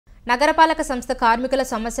నగరపాలక సంస్థ కార్మికుల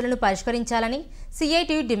సమస్యలను పరిష్కరించాలని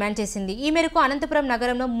సిఐటియు డిమాండ్ చేసింది. ఈ మేరకు అనంతపురం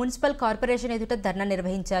నగరంలో మున్సిపల్ కార్పొరేషన్ ఎదుట ధర్నా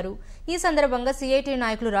నిర్వహించారు. ఈ సందర్భంగా సిఐటియు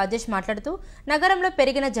నాయకులు రాజేష్ మాట్లాడుతూ నగరంలో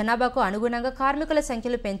పెరిగిన జనాభాకు అనుగుణంగా కార్మికుల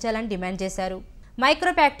సంఖ్యలు పెంచాలని డిమాండ్ చేశారు.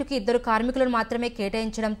 మైక్రో ప్యాక్టుకి 2 కార్మికులను మాత్రమే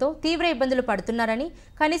కేటాయించడంతో తీవ్ర ఇబ్బందులు పడుతున్నారని,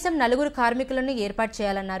 కనీసం 4 కార్మికులను ఏర్పాటు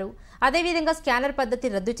చేయాలన్నారు. అదేవిధంగా స్కానర్ పద్ధతి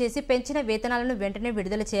రద్దు చేసి పెంచిన వేతనాలను వెంటనే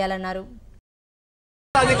విడుదల చేయాలన్నారు.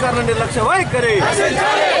 అధికారుల నిర్లక్ష్య వైఖరి,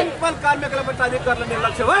 మున్సిపల్ కార్మికుల పట్ల అధికారుల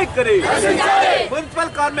నిర్లక్ష్య వైఖరి,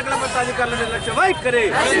 మున్సిపల్ కార్మికుల పట్ల అధికారుల నిర్లక్ష్య వైఖరి.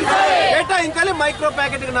 కేటాయించాలి మైక్రో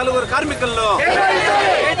ప్యాకెట్ 4 కార్మికుల్లో,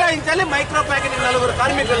 కేటాయించాలి మైక్రో ప్యాకెట్ 4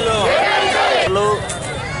 కార్మికుల్లో.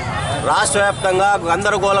 రాష్ట్ర వ్యాప్తంగా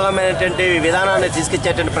గందరగోళమైనటువంటి విధానాన్ని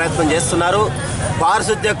తీసుకొచ్చేటువంటి ప్రయత్నం చేస్తున్నారు.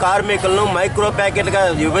 పారిశుద్ధ్య కార్మికులను మైక్రో ప్యాకెట్గా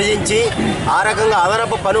విభజించి ఆ రకంగా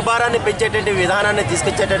అదనపు పనుభారాన్ని పెంచేటువంటి విధానాన్ని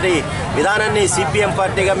తీసుకొచ్చేటువంటి విధానాన్ని సిపిఎం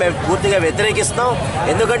పార్టీగా మేము పూర్తిగా వ్యతిరేకిస్తాం.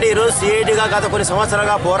 ఎందుకంటే ఈరోజు సిఐటిగా గత కొన్ని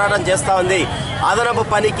సంవత్సరాలుగా పోరాటం చేస్తూ ఉంది. అదనపు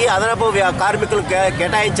పనికి అదనపు కార్మికులు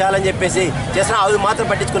కేటాయించాలని చెప్పేసి చేసినా అవి మాత్రం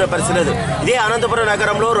పట్టించుకునే పరిస్థితి లేదు. ఇదే అనంతపురం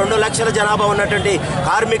నగరంలో 2 లక్షల జనాభా ఉన్నటువంటి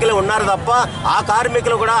కార్మికులు ఉన్నారు తప్ప ఆ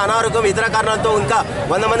కార్మికులు కూడా అనారోగ్యం ఇతర కారణాలతో ఇంకా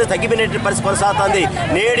 100 మంది తగ్గిపోయినటువంటి పరిస్థితి కొనసాగుతుంది.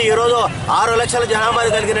 నేడు ఈరోజు 6 లక్షల జనాభా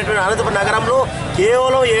కలిగినటువంటి అనంతపురం నగరంలో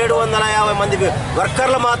కేవలం 750 మంది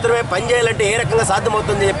వర్కర్లు మాత్రమే పనిచేయాలంటే ఏ రకంగా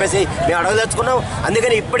సాధ్యమవుతుందని చెప్పేసి మేము అడగదలుచుకున్నాం.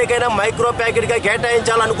 అందుకని ఇప్పటికైనా మైక్రో ప్యాకెట్గా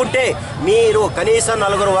కేటాయించాలనుకుంటే మీరు కనీసం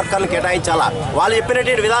 4 వర్కర్లను కేటాయించాలా, వాళ్ళు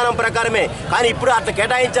చెప్పినటువంటి విధానం ప్రకారమే. కానీ ఇప్పుడు అట్లా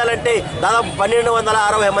కేటాయించాలంటే దాదాపు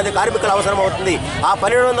 1260 మంది కార్మికులు అవసరం అవుతుంది. ఆ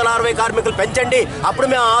 1260 కార్మికులు పెంచండి, అప్పుడు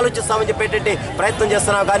మేము ఆలోచిస్తామని చెప్పేటువంటి ప్రయత్నం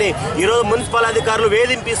చేస్తున్నాం. కానీ ఈరోజు మున్సిపల్ అధికారులు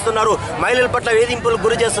వేధింపిస్తున్నారు, మహిళల పట్ల వేధింపులకు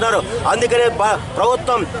గురి చేస్తున్నారు. అందుకనే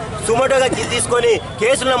ప్రభుత్వం సుమోటోగా తీసుకొని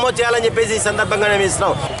కేసులు నమోదు చేయాలని చెప్పేసి ఈ సందర్భంగా మేము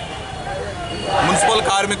ఇస్తున్నాం. మున్సిపల్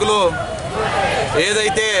కార్మికులు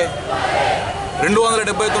ఏదైతే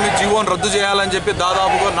 279 జీవోను రద్దు చేయాలని చెప్పి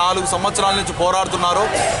దాదాపుగా 4 సంవత్సరాల నుంచి పోరాడుతున్నారు.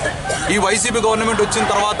 ఈ వైసీపీ గవర్నమెంట్ వచ్చిన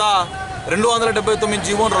తర్వాత 279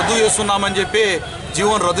 జీవోను రద్దు చేస్తున్నామని చెప్పి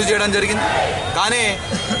జీవోను రద్దు చేయడం జరిగింది. కానీ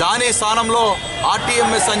దాని స్థానంలో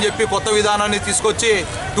ఆర్టీఎంఎస్ అని చెప్పి కొత్త విధానాన్ని తీసుకొచ్చి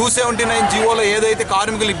 279 జీవోలో ఏదైతే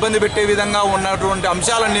కార్మికులు ఇబ్బంది పెట్టే విధంగా ఉన్నటువంటి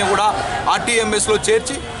అంశాలన్నీ కూడా ఆర్టీఎంఎస్లో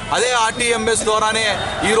చేర్చి అదే ఆర్టీఎంఎస్ ద్వారానే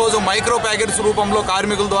ఈరోజు మైక్రో ప్యాకెట్స్ రూపంలో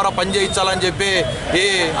కార్మికుల ద్వారా పనిచేయించాలని చెప్పి ఈ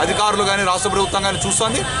అధికారులు కానీ రాష్ట్ర ప్రభుత్వం కానీ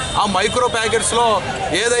చూస్తుంది. ఆ మైక్రో ప్యాకెట్స్లో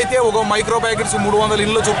ఏదైతే ఒక మైక్రో ప్యాకెట్స్ 300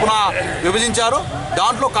 ఇళ్ళు చొప్పున విభజించారో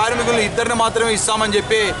దాంట్లో కార్మికులు 2 మాత్రమే ఇస్తామని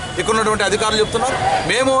చెప్పి ఇక్కడ ఉన్నటువంటి అధికారులు చెప్తున్నారు.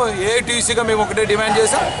 మేము ఏఐటీసీగా మేము ఒకటే డిమాండ్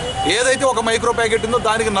చేశాం, ఏదైతే ఒక మైక్రో ప్యాకెట్ ఉందో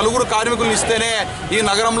దానికి 4 కార్మికులు ఇస్తేనే ఈ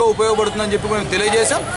నగరంలో ఉపయోగపడుతుందని చెప్పి మేము తెలియజేశాం.